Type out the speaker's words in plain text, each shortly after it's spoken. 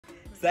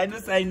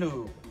Say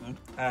no.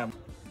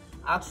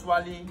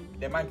 Actually,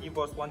 the man give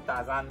us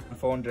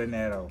 1,400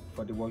 naira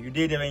for the work. You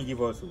did even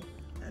give us.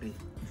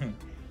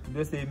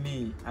 Don't say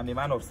me, I'm a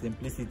man of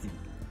simplicity.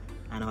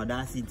 And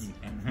audacity.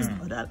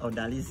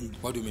 Audacity.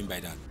 What do you mean by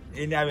that?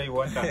 Anyway you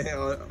want that.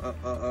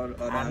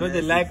 I know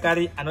the like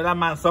carry another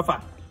man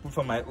suffer. Put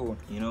for my own.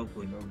 You know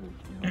good.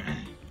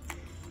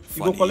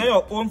 You go collect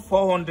your own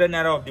 400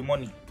 naira of the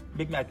money.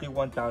 Make me I take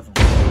 1,000.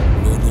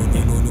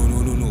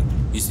 No.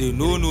 You say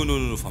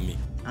no for me.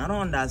 I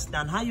don't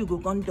understand how you go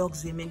come talk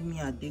say make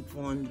me I take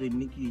 400,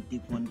 make you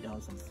take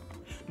 1,000.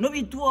 No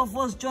be two of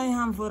us join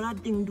hands for that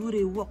thing, do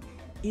the work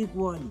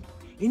equally.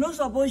 You know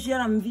suppose share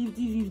am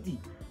 50-50.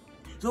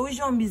 So which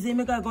one be say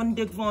make I can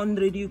take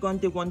 400, you can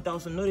take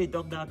 1,000. No, they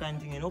talk that kind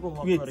of thing. You know go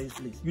work for this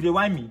place. You dey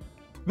whine me?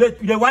 Wait,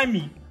 you dey whine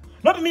me?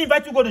 Not me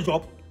invite you to go to the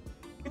job.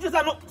 You just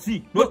no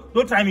see,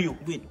 don't try me.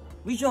 Wait,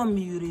 which one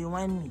be you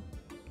rewind me?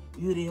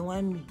 You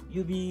rewind me.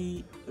 You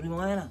be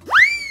rewinder.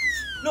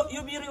 No,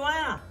 you be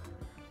rewinder.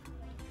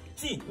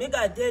 See, make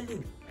I tell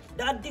you,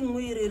 that thing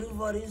we do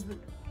for this,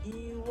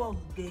 he work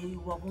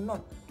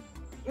not.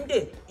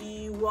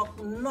 He work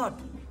not.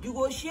 You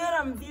go share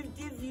them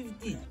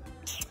 50-50.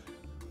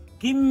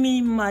 Give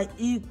me my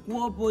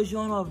equal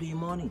portion of the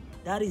money.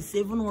 That is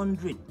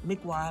 700.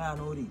 Make wala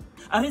no read.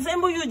 I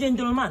resemble you,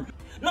 gentleman.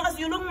 No, as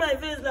you look my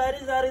face like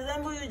this, I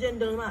resemble you,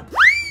 gentleman.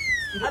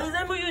 I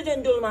resemble you,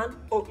 gentleman.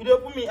 Oh, you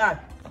don't put me out.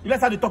 You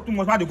let's have to talk too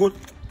much. How they go?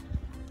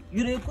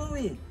 You dey go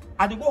away.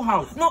 At the go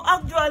house. No,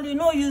 actually,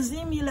 no, you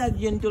see me like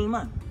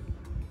gentleman.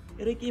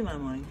 You keep my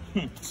money.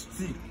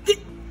 See.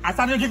 I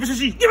started to give you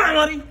shit. Give my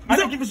money. I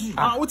don't give you shit.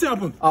 What's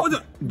happened?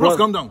 Bros,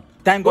 calm down.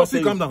 Thank God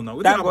calm down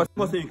now. Thank God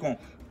say you come.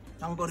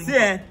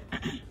 See,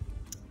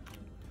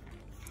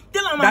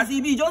 tell him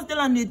CB, just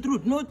tell him the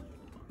truth. No,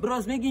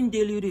 bros, make him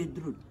tell you the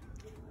truth.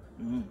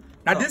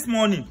 Now this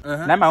morning,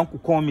 now my uncle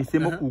call me, say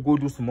we could go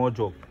do small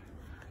job.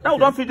 Now we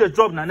don't feel the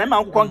job now. Now my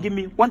uncle can't give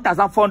me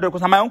 1,400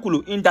 because my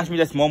uncle in dash me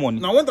the small money.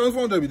 Now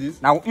 1,400 with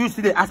this. Now you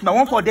see the ask my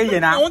 1 for day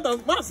now. Now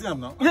 1,000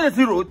 now. You see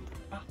the road.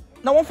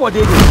 Now 1 for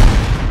day.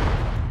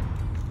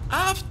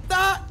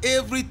 After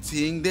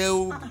everything, they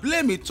will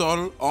blame it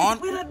all on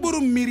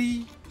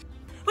Burumiri.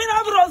 Where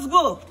our bros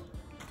go?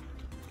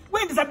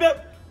 When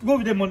disappear, go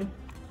with the money.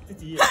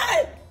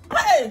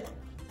 Hey!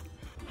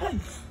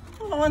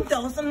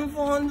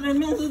 1,400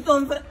 means you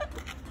don't.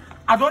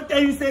 I don't tell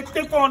you, say,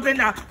 take 400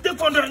 now. Take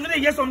 400. You need to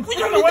get some. We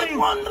don't take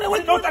 400.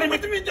 Wait, don't tell me.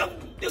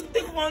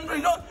 Take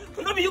 400.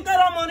 No, you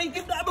carry money.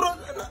 Keep that, bro.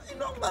 You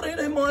don't carry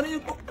the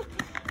money.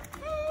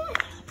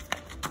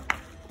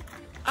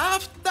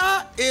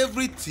 After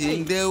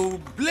everything, they will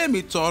blame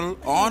it all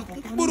on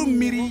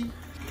Burumiri.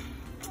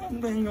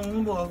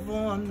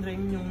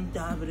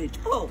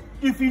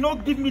 If you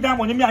don't give me that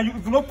money, me and you,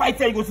 if you don't fight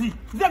here, you go see.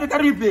 See how the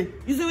carry play.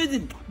 You see what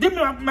it? Give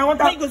me my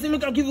 1,000. You go see me,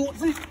 I'll give you.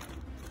 See.